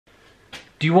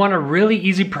Do you want a really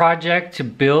easy project to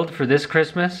build for this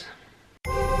Christmas?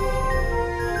 Pretty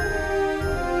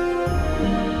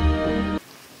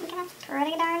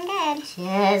darn good.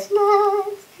 Chestnuts.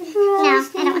 No, I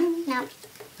don't. No.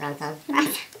 Wrong song.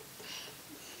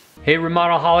 Hey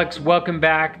Remodelaholics, welcome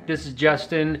back. This is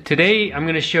Justin. Today I'm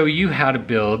going to show you how to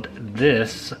build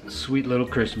this sweet little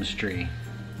Christmas tree.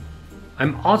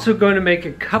 I'm also going to make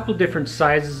a couple different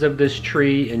sizes of this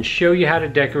tree and show you how to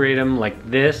decorate them like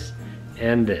this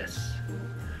and this.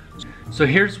 So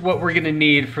here's what we're going to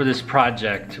need for this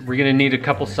project. We're going to need a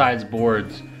couple size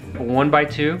boards. A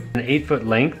 1x2, an 8-foot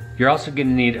length. You're also going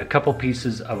to need a couple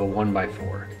pieces of a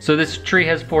 1x4. So this tree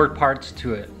has 4 parts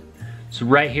to it. So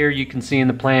right here you can see in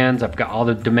the plans, I've got all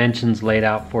the dimensions laid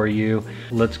out for you.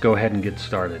 Let's go ahead and get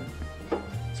started.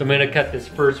 So I'm going to cut this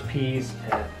first piece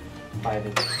at 5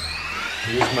 inches.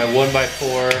 Here's my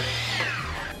 1x4.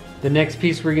 The next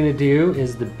piece we're going to do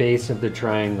is the base of the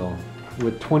triangle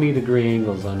with 20-degree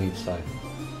angles on each side.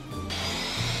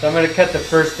 So I'm going to cut the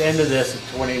first end of this at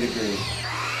 20 degrees.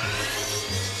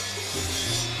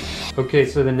 Okay,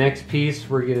 so the next piece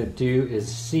we're going to do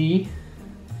is C.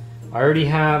 I already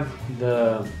have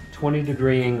the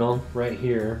 20-degree angle right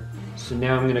here. So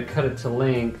now I'm going to cut it to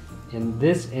length, and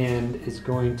this end is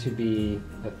going to be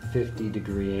a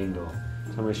 50-degree angle. So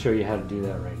I'm going to show you how to do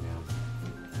that right now.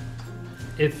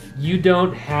 If you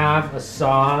don't have a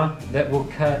saw that will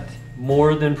cut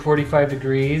more than 45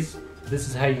 degrees, this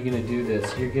is how you're going to do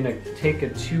this. You're going to take a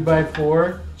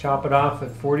 2x4, chop it off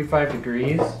at 45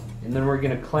 degrees, and then we're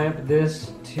going to clamp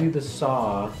this to the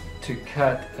saw to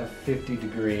cut a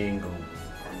 50-degree angle.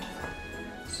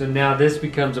 So now this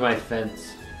becomes my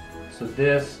fence. So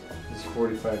this is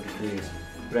 45 degrees,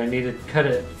 but I need to cut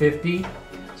it at 50.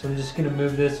 So I'm just going to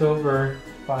move this over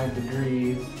 5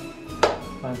 degrees,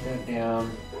 clamp that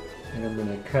down, and I'm going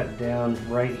to cut down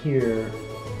right here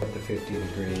at the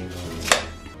 50-degree angle.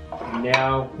 And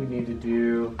now we need to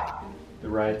do the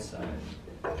right side.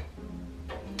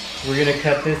 We're going to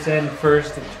cut this end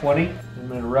first at 20. I'm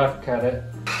going to rough cut it.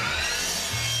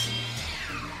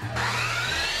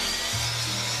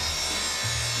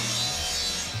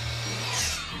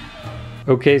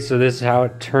 Okay, so this is how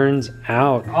it turns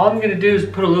out. All I'm gonna do is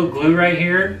put a little glue right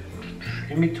here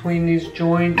in between these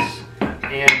joints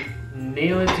and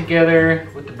nail it together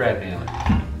with the brad nailer.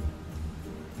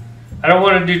 I don't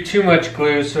want to do too much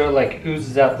glue so it like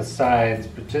oozes out the sides,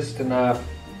 but just enough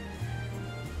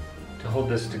to hold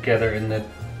this together, and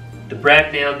the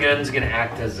brad nail gun is gonna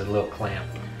act as a little clamp.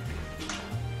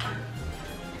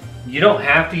 You don't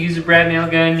have to use a brad nail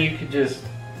gun, you could just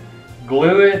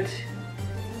glue it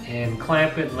and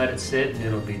clamp it and let it sit, and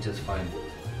it'll be just fine.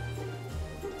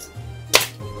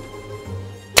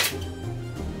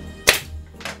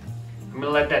 I'm gonna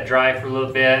let that dry for a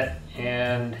little bit,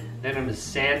 and then I'm gonna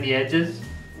sand the edges.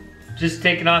 Just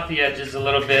taking off the edges a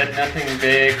little bit, nothing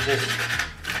big, just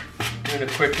doing a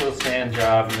quick little sand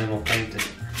job, and then we'll paint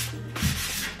it.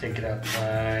 Take it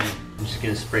outside. I'm just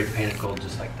gonna spray paint it gold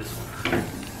just like this one.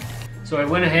 So I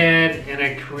went ahead and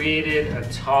I created a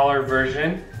taller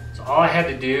version. So all I had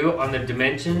to do on the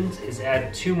dimensions is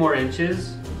add 2 more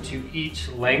inches to each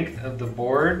length of the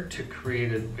board to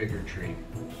create a bigger tree.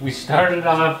 We started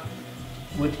off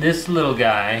with this little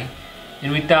guy,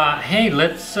 and we thought, hey,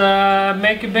 let's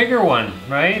make a bigger one,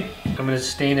 right? I'm gonna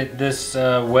stain it this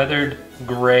weathered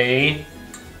gray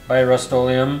by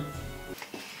Rust-Oleum.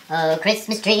 Oh,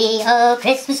 Christmas tree, how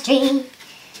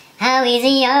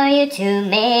easy are you to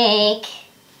make?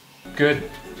 Good.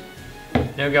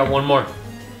 Now we got one more.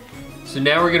 So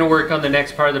now we're gonna work on the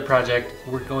next part of the project.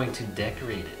 We're going to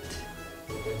decorate it.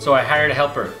 So I hired a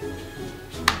helper.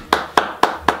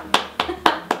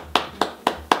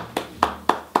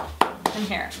 I'm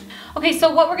here. Okay, so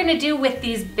what we're gonna do with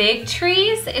these big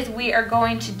trees is we are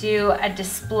going to do a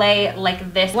display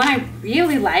like this. One I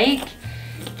really like,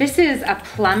 this is a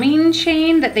plumbing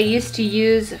chain that they used to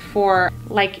use for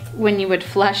like when you would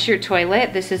flush your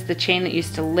toilet. This is the chain that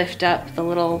used to lift up the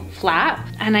little flap.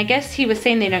 And I guess he was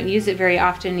saying they don't use it very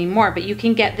often anymore, but you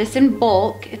can get this in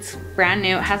bulk. It's brand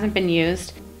new, it hasn't been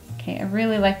used. Okay, I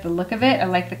really like the look of it. I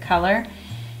like the color,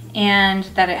 and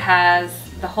that it has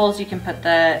the holes you can put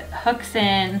the hooks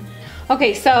in.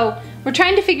 Okay, so we're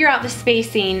trying to figure out the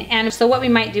spacing, and so what we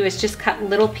might do is just cut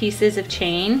little pieces of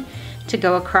chain to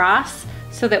go across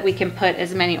so that we can put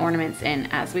as many ornaments in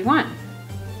as we want.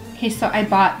 Okay, so I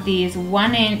bought these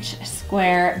 1-inch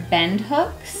square bend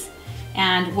hooks,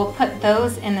 and we'll put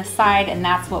those in the side, and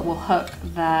that's what we'll hook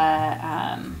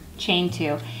the chain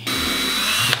to.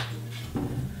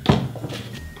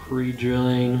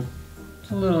 Pre-drilling.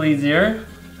 It's a little easier.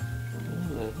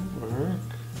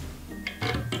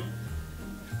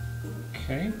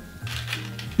 Okay.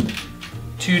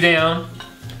 2 down,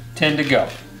 10 to go.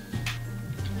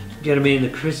 Gotta be in the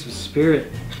Christmas spirit.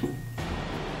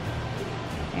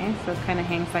 Okay, so it kind of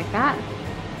hangs like that.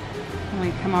 And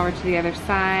we come over to the other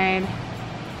side,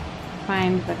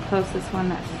 find the closest one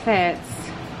that fits,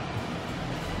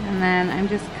 and then I'm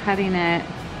just cutting it,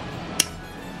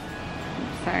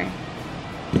 sorry,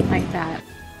 like that.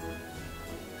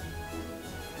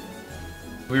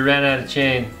 We ran out of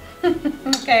chain.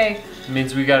 Okay. It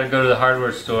means we gotta go to the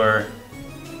hardware store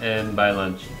and buy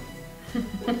lunch.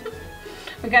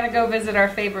 We gotta go visit our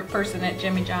favorite person at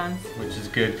Jimmy John's. Which is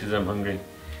good because I'm hungry.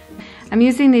 I'm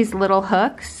using these little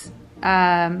hooks.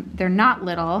 They're not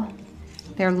little,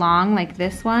 they're long like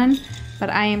this one,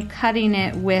 but I am cutting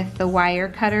it with the wire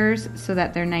cutters so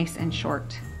that they're nice and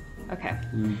short. Okay,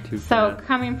 so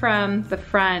coming from the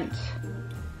front,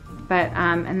 but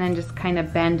and then just kind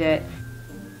of bend it.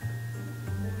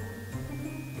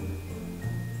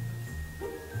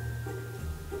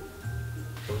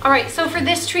 All right, so for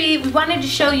this tree, we wanted to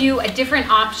show you a different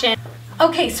option.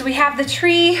 Okay, so we have the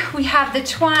tree, we have the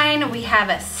twine, we have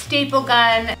a staple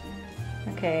gun.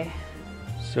 Okay.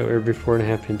 So every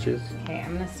 4.5 inches. Okay,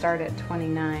 I'm gonna start at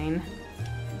 29.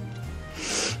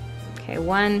 Okay,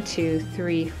 1, 2,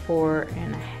 3,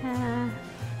 4.5.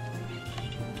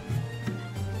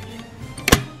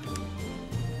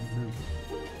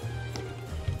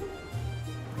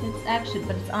 It's actually,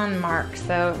 but it's on mark,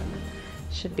 so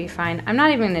should be fine. I'm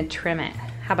not even gonna trim it.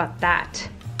 How about that?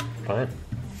 Fine.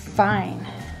 Fine.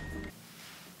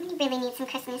 We really need some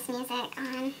Christmas music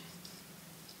on.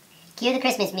 Cue the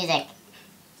Christmas music.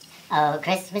 Oh,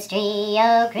 Christmas tree,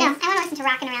 oh, Christmas. No, I want to listen to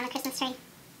Rockin' Around the Christmas Tree.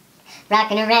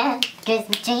 Rockin' around the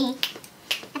Christmas tree.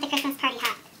 Let the Christmas party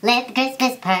hop. Let the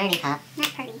Christmas party hop.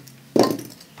 Not party.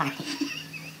 Party.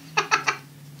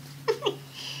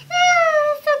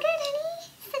 Oh, so good, honey.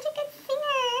 Such a good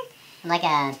singer. I'm like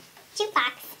a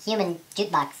jukebox. Human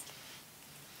jukebox.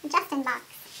 Justin box.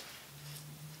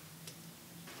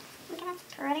 That's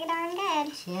pretty darn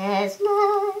good. Chestnuts. No,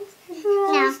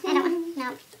 I don't want.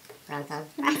 No. Wrong song.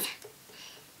 Wrong song.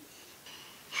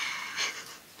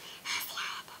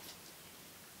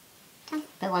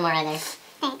 Put one more right there.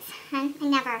 Thanks, hon.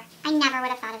 I never would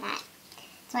have thought of that.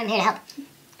 That's why I'm here to help.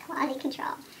 Quality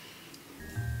control.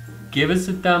 Give us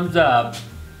a thumbs up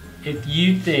if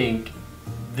you think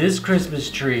this Christmas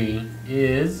tree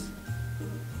is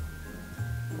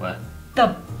what?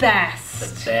 The best.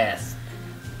 The best.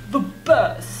 The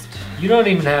best. You don't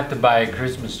even have to buy a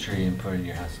Christmas tree and put it in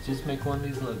your house. Just make one of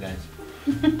these little guys.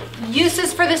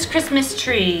 Uses for this Christmas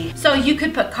tree. So you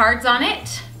could put cards on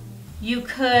it. You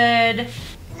could...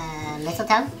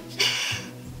 mistletoe?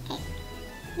 Okay.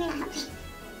 You're not helping.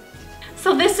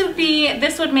 So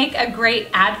this would make a great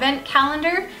advent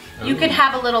calendar. You could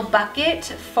have a little bucket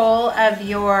full of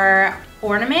your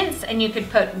ornaments and you could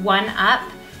put one up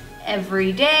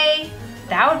every day.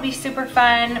 That would be super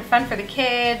fun for the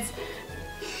kids.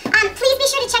 Please be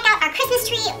sure to check out our Christmas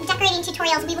tree decorating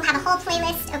tutorials. We will have a whole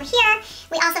playlist over here.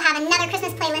 We also have another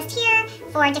Christmas playlist here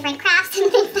for different crafts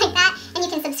and things like that. And you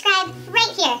can subscribe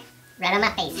right here. Right on my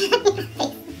face.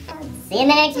 See you in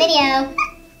the next video.